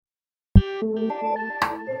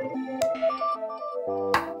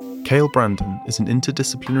Cale Brandon is an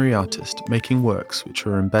interdisciplinary artist making works which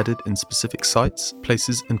are embedded in specific sites,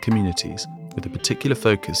 places and communities, with a particular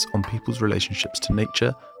focus on people's relationships to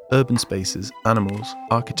nature, urban spaces, animals,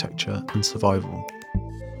 architecture and survival.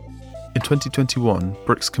 In 2021,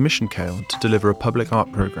 Brooks commissioned Cale to deliver a public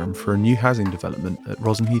art programme for a new housing development at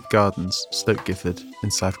Rosenheath Gardens, Stoke Gifford in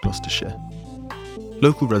South Gloucestershire.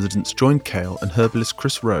 Local residents joined Cale and herbalist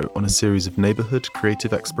Chris Rowe on a series of neighbourhood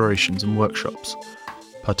creative explorations and workshops.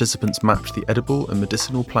 Participants mapped the edible and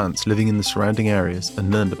medicinal plants living in the surrounding areas and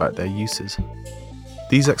learned about their uses.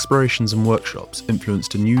 These explorations and workshops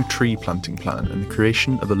influenced a new tree planting plan and the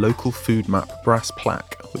creation of a local food map brass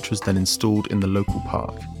plaque, which was then installed in the local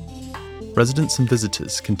park. Residents and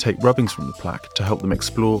visitors can take rubbings from the plaque to help them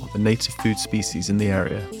explore the native food species in the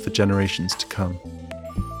area for generations to come.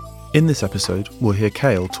 In this episode, we'll hear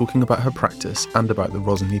Cale talking about her practice and about the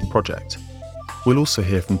Rosenheath project. We'll also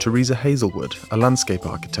hear from Teresa Hazelwood, a landscape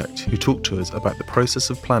architect, who talked to us about the process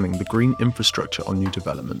of planning the green infrastructure on new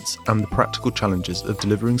developments and the practical challenges of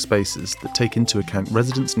delivering spaces that take into account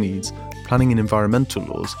residents' needs, planning and environmental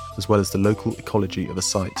laws, as well as the local ecology of a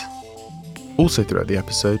site. Also throughout the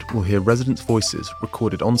episode, we'll hear residents' voices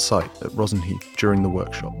recorded on site at Rosenheath during the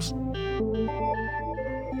workshops.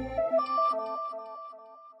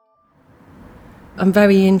 I'm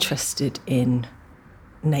very interested in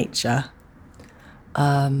nature.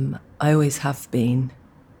 I always have been.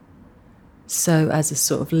 So as a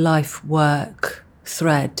sort of life work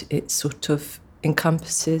thread, it sort of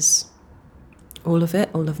encompasses all of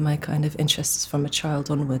it, all of my kind of interests from a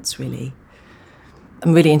child onwards, really.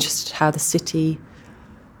 I'm really interested how the city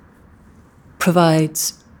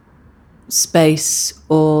provides space,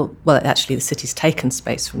 actually the city's taken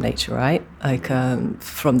space from nature, right? Like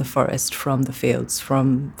from the forest, from the fields,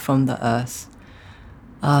 from the earth,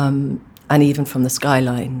 and even from the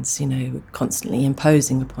skylines, constantly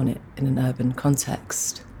imposing upon it in an urban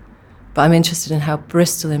context. But I'm interested in how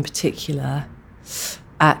Bristol in particular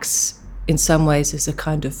acts in some ways as a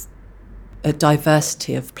kind of a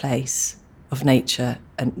diversity of place, of nature,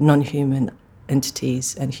 and non-human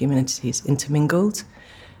entities and human entities intermingled.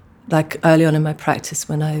 Like early on in my practice,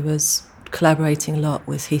 when I was collaborating a lot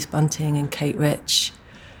with Heath Bunting and Kate Rich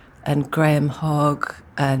and Graham Hogg,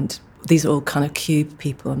 and these are all kind of Cube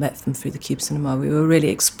people, I met them through the Cube Cinema, we were really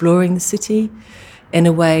exploring the city in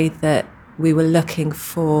a way that we were looking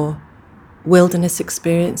for wilderness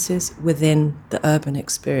experiences within the urban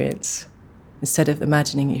experience. Instead of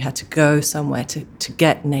imagining you had to go somewhere to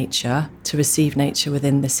get nature, to receive nature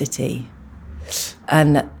within the city.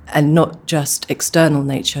 And not just external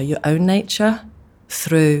nature, your own nature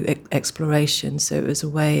through exploration. So it was a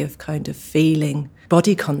way of kind of feeling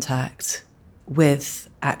body contact with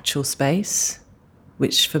actual space,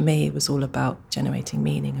 which for me was all about generating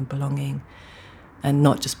meaning and belonging, and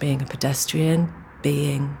not just being a pedestrian,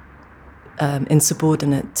 being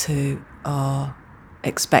insubordinate to our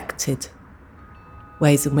expected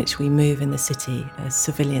ways in which we move in the city as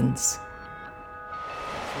civilians.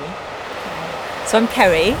 So I'm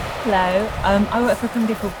Kerry. Hello. I work for a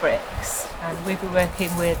company called Bricks, and we've been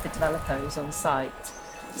working with the developers on site.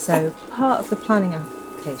 So part of the planning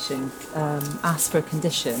application asks for a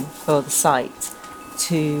condition for the site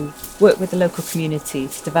to work with the local community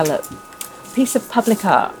to develop a piece of public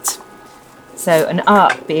art. So an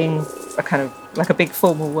art being a kind of like a big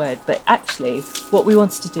formal word, but actually what we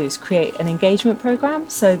wanted to do is create an engagement programme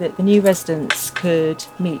so that the new residents could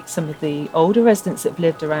meet some of the older residents that have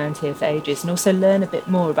lived around here for ages, and also learn a bit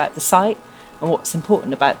more about the site and what's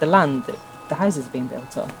important about the land that the houses are being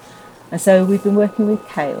built on. And so we've been working with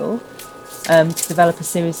Cale to develop a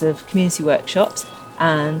series of community workshops,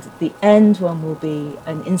 and the end one will be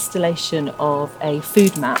an installation of a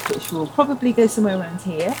food map, which will probably go somewhere around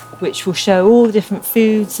here, which will show all the different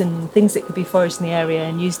foods and things that could be foraged in the area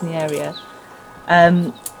and used in the area.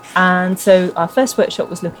 And so our first workshop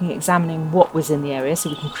was looking at examining what was in the area so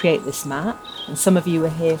we can create this map, and some of you were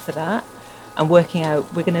here for that, and working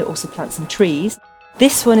out, we're going to also plant some trees.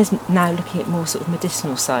 This one is now looking at more sort of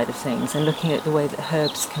medicinal side of things and looking at the way that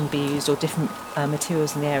herbs can be used, or different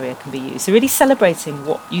materials in the area can be used. So really celebrating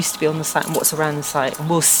what used to be on the site and what's around the site and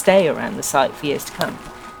will stay around the site for years to come.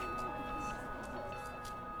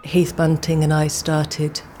 Heath Bunting and I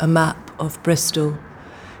started a map of Bristol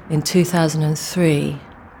in 2003,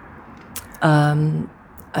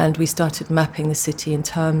 and we started mapping the city in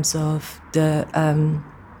terms of the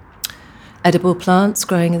edible plants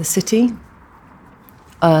growing in the city.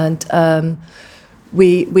 And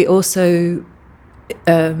we also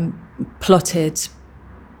plotted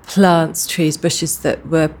plants, trees, bushes that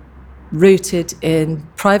were rooted in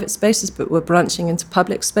private spaces but were branching into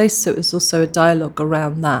public space, so it was also a dialogue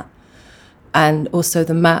around that. And also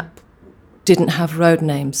the map didn't have road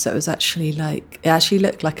names, so it was actually it actually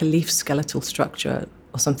looked like a leaf skeletal structure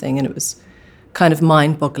or something, and it was kind of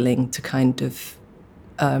mind-boggling to kind of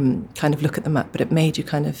look at the map, but it made you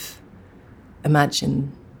kind of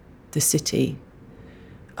imagine the city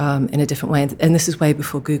in a different way. And this is way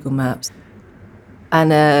before Google Maps.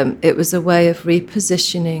 And it was a way of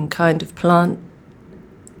repositioning kind of plant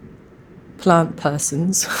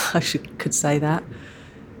persons, I could say that,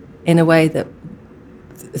 in a way that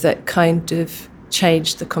kind of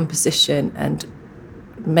changed the composition and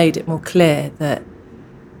made it more clear that,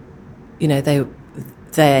 you know,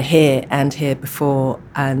 they're here and here before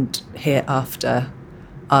and here after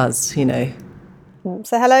us, you know.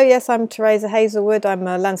 So hello, yes, I'm Teresa Hazelwood. I'm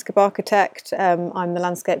a landscape architect. I'm the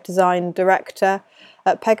landscape design director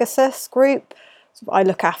at Pegasus Group. So I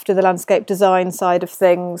look after the landscape design side of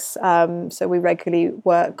things. So we regularly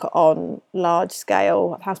work on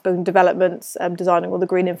large-scale house-building developments, designing all the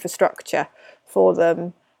green infrastructure for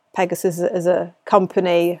them. Pegasus as a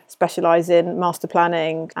company specialise in master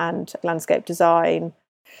planning and landscape design.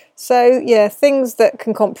 So yeah, things that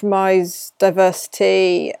can compromise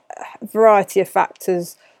diversity, a variety of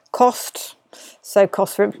factors. Cost, so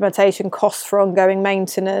cost for implementation, cost for ongoing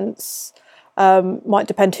maintenance. Might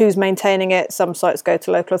depend who's maintaining it. Some sites go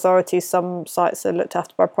to local authorities, some sites are looked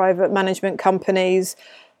after by private management companies.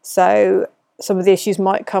 So some of the issues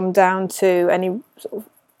might come down to any sort of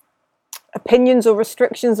opinions or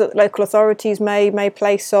restrictions that local authorities may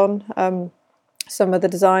place on some of the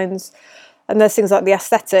designs. And there's things like the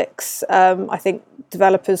aesthetics. I think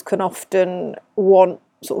developers can often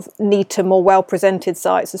sort of need to more well-presented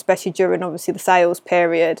sites, especially during obviously the sales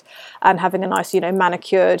period, and having a nice, you know,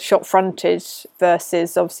 manicured shop frontage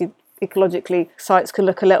versus obviously ecologically sites can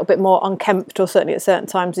look a little bit more unkempt, or certainly at certain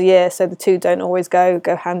times of year. So the two don't always go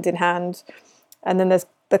hand in hand. And then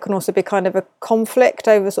there can also be kind of a conflict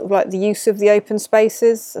over sort of like the use of the open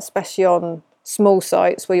spaces, especially on small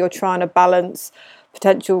sites where you're trying to balance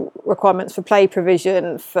potential requirements for play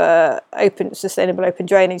provision, for sustainable open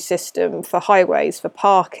drainage system, for highways, for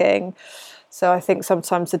parking. So I think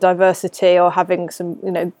sometimes the diversity or having some,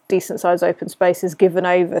 you know, decent sized open spaces given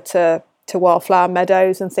over to wildflower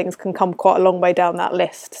meadows and things can come quite a long way down that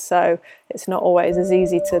list. So it's not always as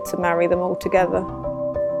easy to marry them all together.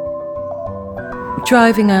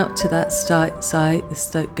 Driving out to that site, the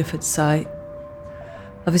Stoke Gifford site,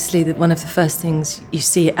 obviously one of the first things you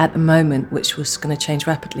see at the moment, which was going to change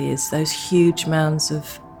rapidly, is those huge mounds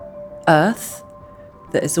of earth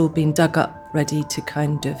that has all been dug up, ready to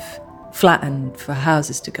kind of flatten for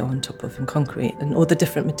houses to go on top of, and concrete, and all the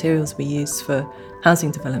different materials we use for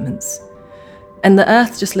housing developments. And the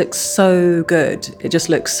earth just looks so good. It just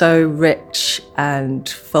looks so rich and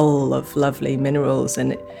full of lovely minerals,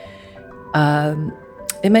 and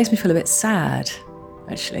it makes me feel a bit sad,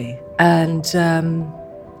 actually. And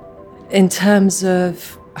in terms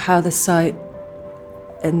of how the site,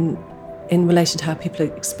 in relation to how people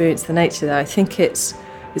experience the nature there, I think it's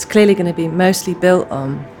clearly going to be mostly built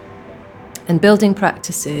on, and building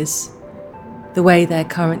practices, the way they're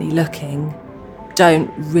currently looking,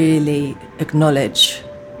 don't really acknowledge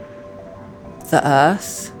the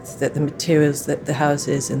earth, that the materials that the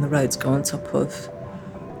houses and the roads go on top of,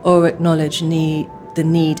 or acknowledge the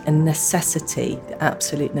need and necessity, the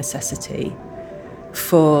absolute necessity,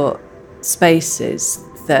 for spaces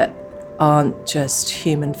that aren't just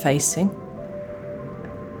human facing.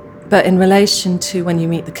 But in relation to when you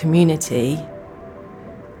meet the community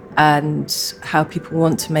and how people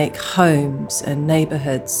want to make homes and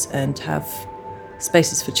neighbourhoods and have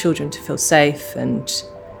spaces for children to feel safe and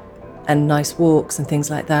nice walks and things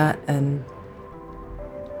like that, and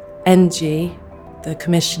ENGIE, the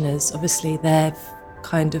commissioners, obviously they've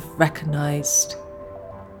kind of recognised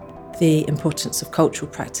the importance of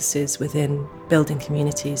cultural practices within building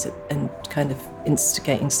communities and kind of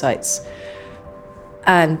instigating sites,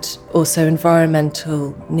 and also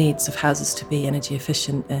environmental needs of houses to be energy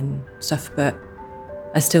efficient and stuff. But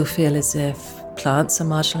I still feel as if plants are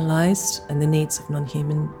marginalised and the needs of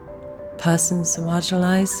non-human persons are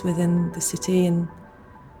marginalised within the city, and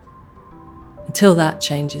until that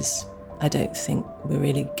changes, I don't think we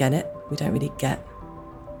really get it. We don't really get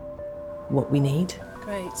what we need.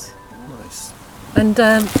 Great. Nice. And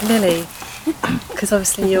Lily, because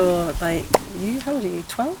obviously you're like, how old are you,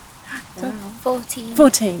 12? 14.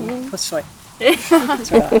 14. What's right?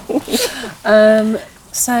 That's right.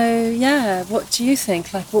 So yeah, what do you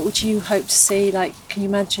think? Like, what would you hope to see? Like, can you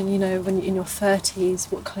imagine, you know, when you're in your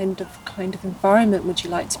 30s, what kind of environment would you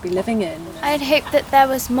like to be living in? I'd hope that there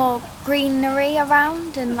was more greenery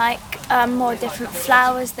around and more different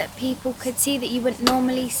flowers that people could see that you wouldn't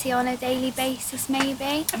normally see on a daily basis,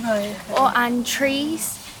 maybe. Right. And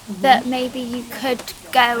trees that maybe you could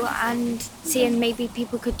go and see, and maybe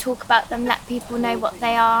people could talk about them, let people know what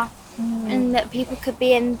they are, and that people could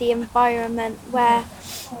be in the environment where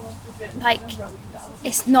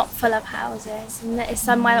it's not full of houses, and that it's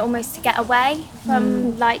somewhere almost to get away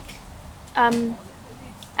from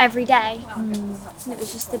every day. And it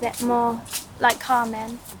was just a bit more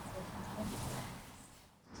calming.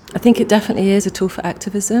 I think it definitely is a tool for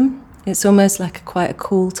activism. It's almost like quite a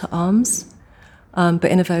call to arms, but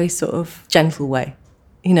in a very sort of gentle way.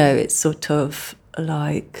 You know, it's sort of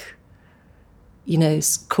like, you know,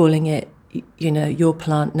 calling it, you know, your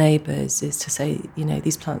plant neighbours is to say, you know,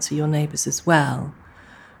 these plants are your neighbours as well.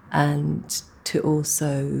 And to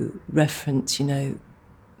also reference, you know,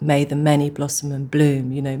 may the many blossom and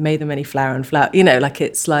bloom, you know, may the many flower and flower, you know, like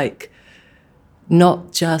it's like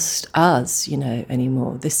not just us, you know,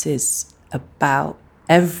 anymore. This is about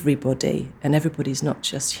everybody, and everybody's not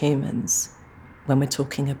just humans when we're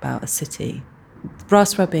talking about a city.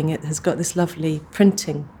 Brass rubbing, it has got this lovely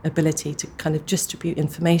printing ability to kind of distribute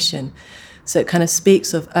information. So it kind of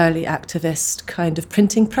speaks of early activist kind of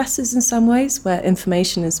printing presses in some ways, where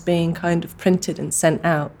information is being kind of printed and sent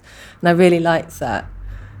out. And I really like that,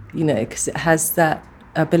 you know, because it has that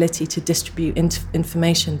ability to distribute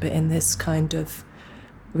information, but in this kind of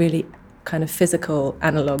really kind of physical,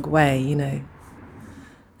 analog way, you know.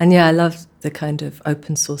 And yeah, I love the kind of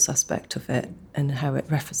open source aspect of it and how it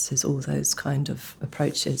references all those kind of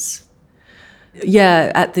approaches.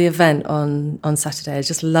 Yeah, at the event on Saturday, I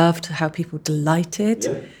just loved how people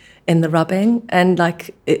delighted in the rubbing, and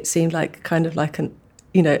like it seemed like kind of like an,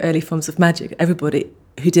 you know, early forms of magic. Everybody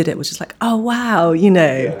who did it was just like, oh wow, you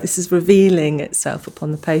know, this is revealing itself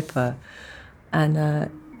upon the paper, and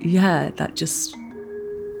that just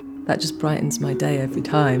brightens my day every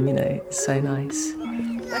time. You know, it's so nice.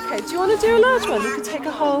 Okay, do you want to do a large one? You could take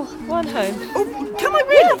a whole one home. Oh, can I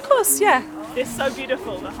really? Yeah, of course, yeah. It's so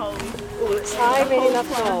beautiful, the whole. I really love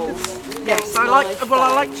holes. Yes, I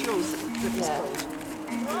like yours. Yeah.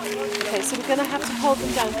 Okay, so we're going to have to hold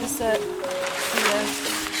them down because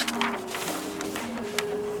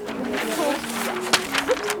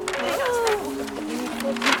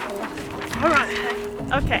All right.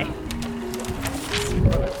 Okay.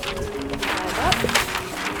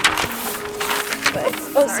 But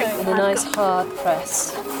it's also in a nice hard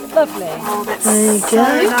press. Lovely. Oh, that's there you go. So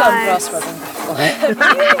You've done nice. brass rubbing before.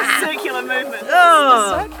 Circular movement.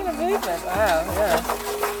 Oh. Circular movement. Wow. Yeah.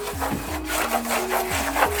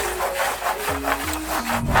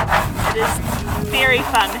 It is very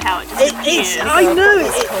fun how it just appears. I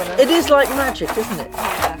know. It is like magic, isn't it?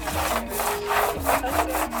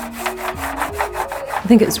 I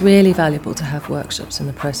think it's really valuable to have workshops in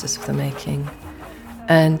the process of the making.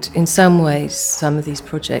 And in some ways, some of these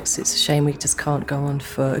projects, it's a shame we just can't go on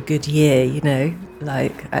for a good year, you know,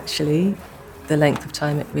 like actually the length of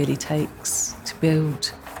time it really takes to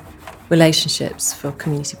build relationships for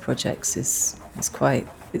community projects is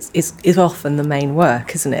often the main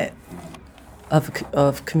work, isn't it,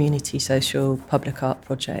 of community, social, public art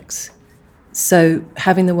projects. So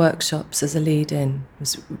having the workshops as a lead-in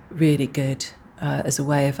was really good as a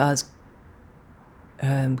way of us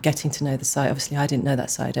getting to know the site. Obviously, I didn't know that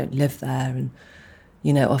site. I don't live there. And,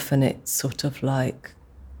 you know, often it's sort of like,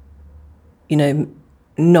 you know,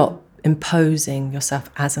 not imposing yourself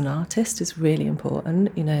as an artist is really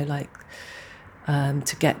important, you know, like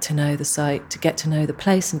to get to know the site, to get to know the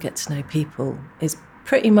place and get to know people is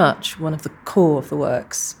pretty much one of the core of the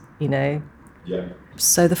works, you know. Yeah.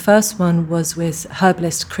 So the first one was with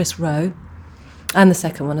herbalist Chris Rowe, and the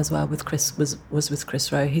second one as well with Chris was with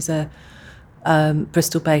Chris Rowe. He's a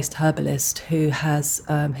Bristol-based herbalist who has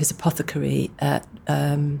his apothecary at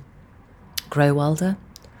Growalder.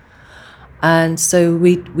 And so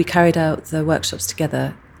we carried out the workshops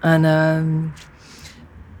together. And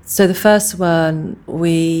so the first one,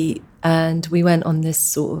 we went on this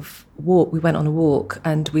sort of walk. We went on a walk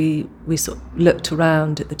and we sort of looked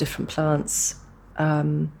around at the different plants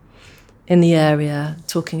in the area,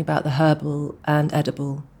 talking about the herbal and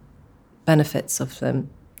edible benefits of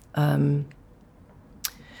them.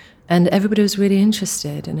 And everybody was really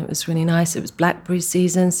interested, and it was really nice. It was blackberry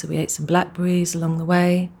season, so we ate some blackberries along the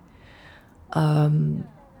way. There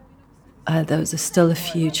was still a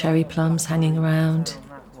few cherry plums hanging around.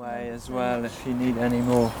 That way as well, if you need any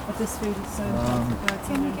more. This food is so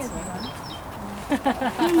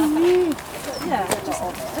Yeah, just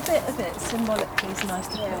a bit of it symbolically is nice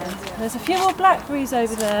to put in. There's a few more blackberries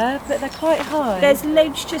over there, but they're quite high. There's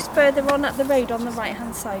loads just further on up the road on the right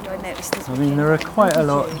hand side, I noticed. I mean, there are quite a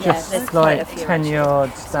lot, just like 10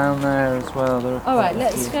 yards down there as well. There are Alright,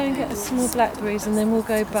 let's go and get some more blackberries and then we'll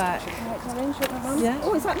go back. Yeah?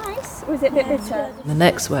 Oh, is that nice? Or is it a bit bitter? The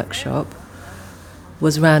next workshop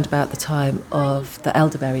was around about the time of the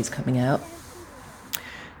elderberries coming out.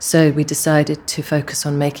 So we decided to focus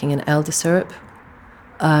on making an elder syrup,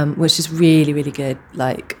 which is really, really good,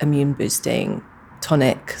 like immune boosting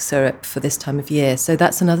tonic syrup for this time of year. So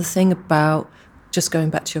that's another thing about, just going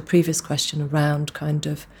back to your previous question around kind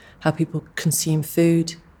of how people consume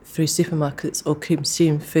food through supermarkets or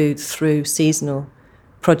consume food through seasonal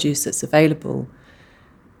produce that's available.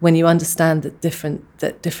 When you understand that different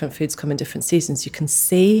foods come in different seasons, you can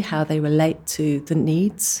see how they relate to the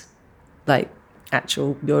needs, like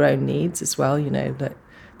actual your own needs as well, that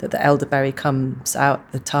the elderberry comes out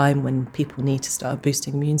at the time when people need to start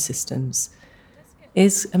boosting immune systems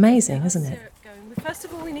is amazing, isn't it? First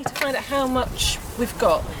of all, we need to find out how much we've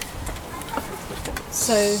got.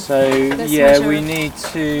 So yeah, we need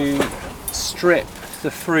to strip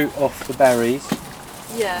the fruit off the berries.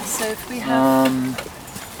 Yeah, so if we have...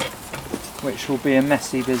 which will be a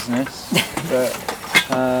messy business, but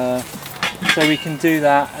so we can do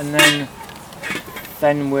that, and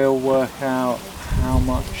then we'll work out how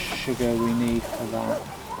much sugar we need for that.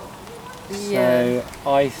 Yeah. So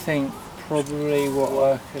I think probably what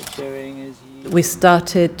we're doing is... We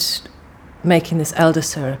started making this elder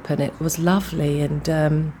syrup and it was lovely,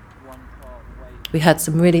 and we had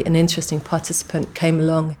an interesting participant came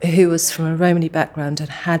along who was from a Romany background and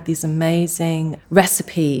had these amazing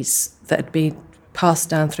recipes that had been passed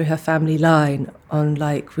down through her family line on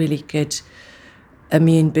like really good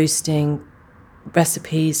immune boosting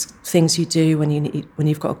recipes, things you do when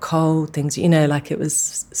you've got a cold, things it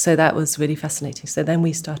was. So that was really fascinating. So then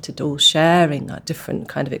we started all sharing our different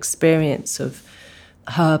kind of experience of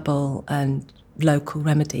herbal and local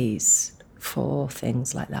remedies for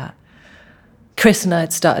things like that. Chris and I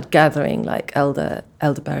had started gathering like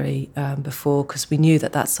elderberry before, because we knew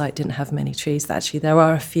that site didn't have many trees. Actually, there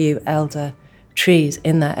are a few elder trees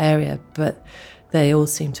in that area, but they all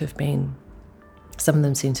seem to have been, some of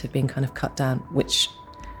them seem to have been kind of cut down, which,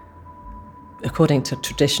 according to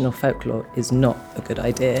traditional folklore, is not a good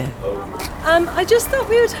idea. I just thought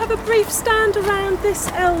we would have a brief stand around this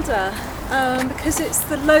elder, because it's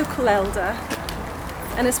the local elder,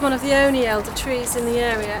 and it's one of the only elder trees in the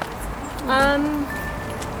area.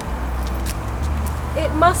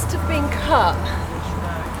 It must have been cut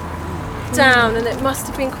down, and it must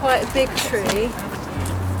have been quite a big tree,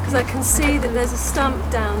 because I can see that there's a stump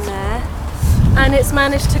down there, and it's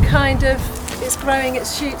managed to it's growing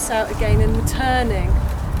its shoots out again and returning.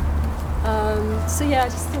 So yeah, I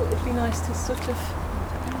just thought it'd be nice to sort of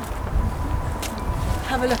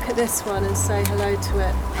have a look at this one and say hello to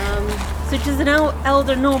it. So does an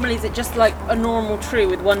elder normally, is it just like a normal tree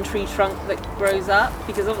with one tree trunk that grows up?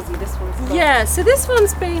 Because obviously this one's got... Yeah, so this one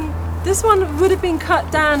would have been cut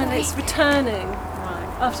down and it's returning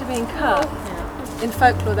after being cut. Yeah. In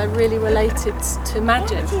folklore, they're really related to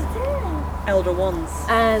magic. Elder wands.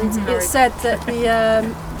 And it's said that the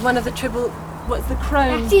one of the the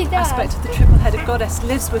crone aspect of the triple-headed goddess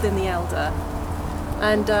lives within the elder.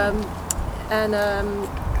 And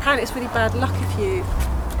apparently it's really bad luck if you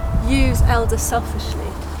use elder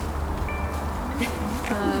selfishly,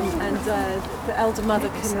 and the elder mother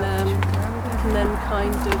can then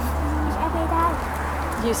kind of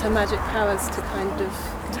use her magic powers to kind of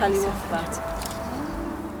tell you off about it.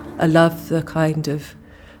 I love the kind of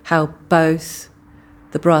how both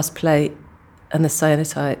the brass plate and the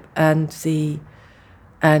cyanotype and the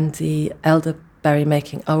elderberry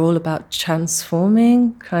making are all about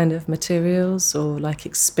transforming kind of materials, or like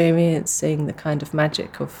experiencing the kind of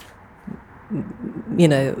magic of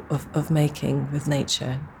making with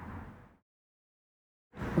nature.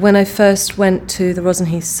 When I first went to the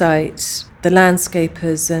Rosenheath site, the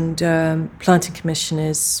landscapers and planting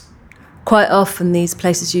commissioners, quite often these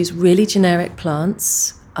places use really generic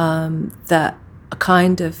plants that are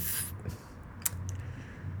kind of,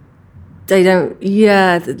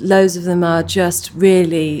 loads of them are just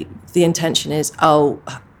really, the intention is,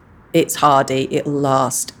 it's hardy, it'll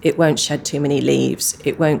last, it won't shed too many leaves,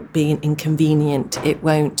 it won't be inconvenient, it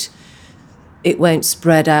won't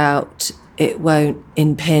spread out, it won't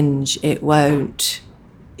impinge, it won't,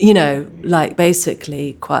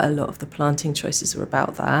 basically quite a lot of the planting choices are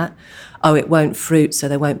about that. It won't fruit, so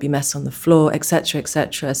there won't be mess on the floor, etc.,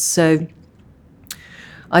 etc. So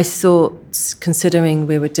I thought, considering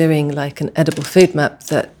we were doing like an edible food map,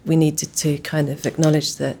 that we needed to kind of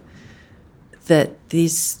acknowledge that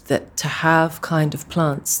to have kind of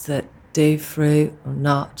plants that do fruit or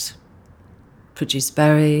nut, produce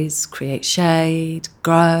berries, create shade,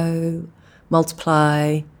 grow,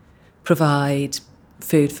 multiply, provide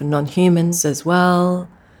food for non-humans as well,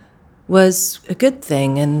 was a good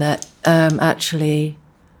thing, and that actually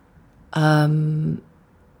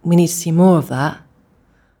we need to see more of that.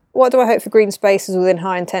 What do I hope for green spaces within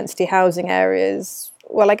high-intensity housing areas?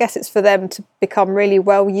 Well, I guess it's for them to become really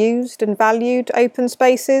well-used and valued open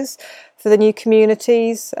spaces for the new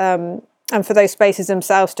communities, and for those spaces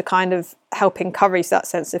themselves to kind of help encourage that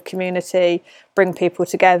sense of community, bring people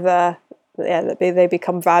together, that they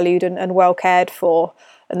become valued and well cared for,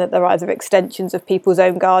 and that they're either extensions of people's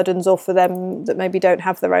own gardens, or for them that maybe don't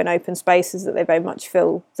have their own open spaces, that they very much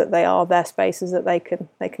feel that they are their spaces that they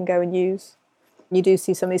can go and use. You do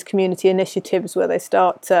see some of these community initiatives where they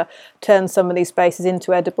start to turn some of these spaces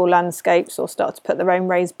into edible landscapes, or start to put their own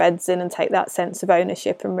raised beds in and take that sense of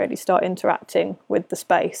ownership and really start interacting with the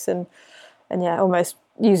space, and almost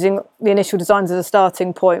using the initial designs as a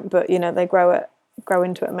starting point, but they grow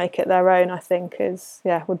into it and make it their own. I think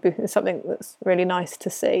would be something that's really nice to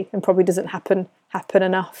see, and probably doesn't happen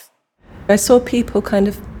enough. I saw people kind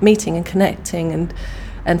of meeting and connecting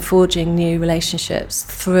and forging new relationships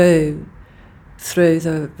through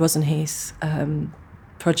the Rosenheath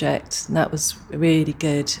project, and that was really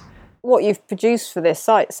good. What you've produced for this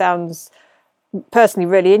site sounds personally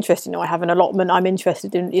really interesting. I have an allotment I'm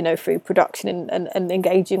interested in, food production and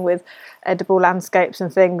engaging with edible landscapes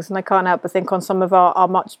and things, and I can't help but think on some of our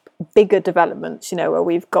much bigger developments, where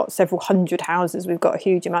we've got several hundred houses, we've got a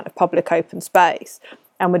huge amount of public open space,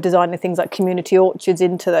 and we're designing things like community orchards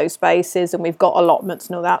into those spaces, and we've got allotments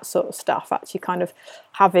and all that sort of stuff, actually kind of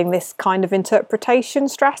having this kind of interpretation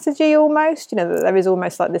strategy almost, that there is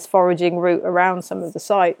almost like this foraging route around some of the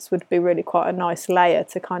sites would be really quite a nice layer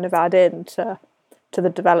to kind of add in to the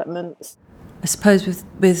developments. I suppose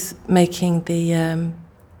with making the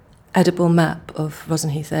edible map of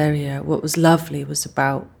Rosenheath area, what was lovely was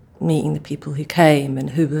about meeting the people who came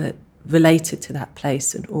and who were related to that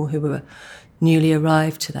place, or who were newly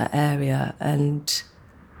arrived to that area. And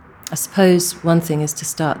I suppose one thing is to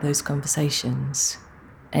start those conversations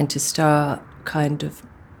and to start kind of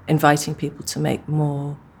inviting people to make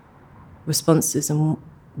more responses and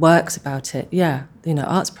works about it.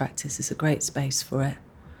 Arts practice is a great space for it,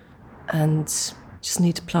 and just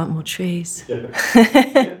need to plant more trees.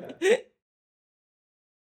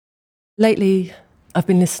 Lately, I've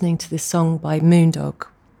been listening to this song by Moondog,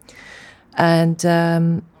 and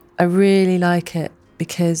I really like it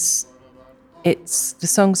because the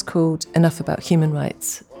song's called Enough About Human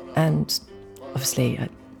Rights, and obviously I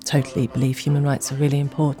totally believe human rights are really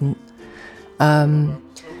important.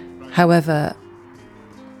 However,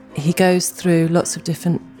 he goes through lots of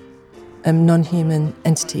different non-human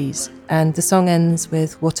entities, and the song ends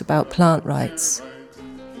with "What about plant rights?"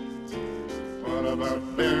 What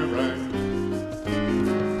about bear rights?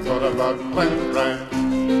 What about plant rights?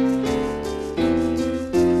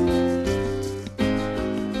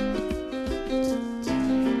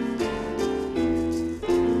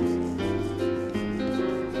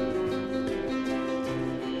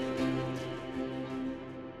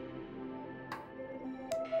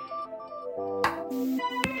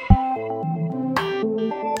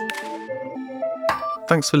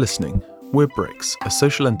 Thanks for listening. We're Bricks, a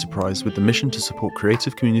social enterprise with the mission to support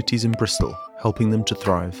creative communities in Bristol, helping them to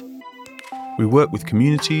thrive. We work with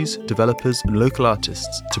communities, developers and local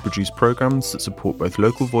artists to produce programmes that support both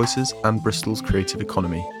local voices and Bristol's creative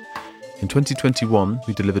economy. In 2021,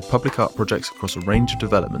 we delivered public art projects across a range of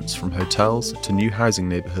developments, from hotels to new housing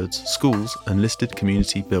neighbourhoods, schools and listed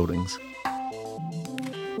community buildings.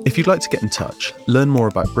 If you'd like to get in touch, learn more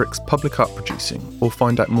about Bricks public art producing, or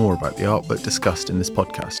find out more about the artwork discussed in this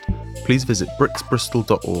podcast, please visit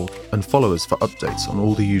bricksbristol.org and follow us for updates on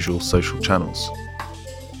all the usual social channels.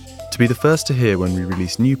 To be the first to hear when we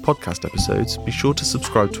release new podcast episodes, be sure to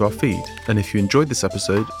subscribe to our feed, and if you enjoyed this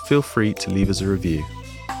episode, feel free to leave us a review.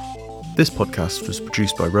 This podcast was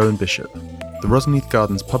produced by Rowan Bishop. The Rosenheath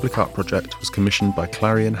Gardens public art project was commissioned by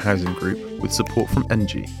Clarion Housing Group with support from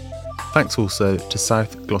ENGIE. Thanks also to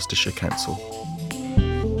South Gloucestershire Council.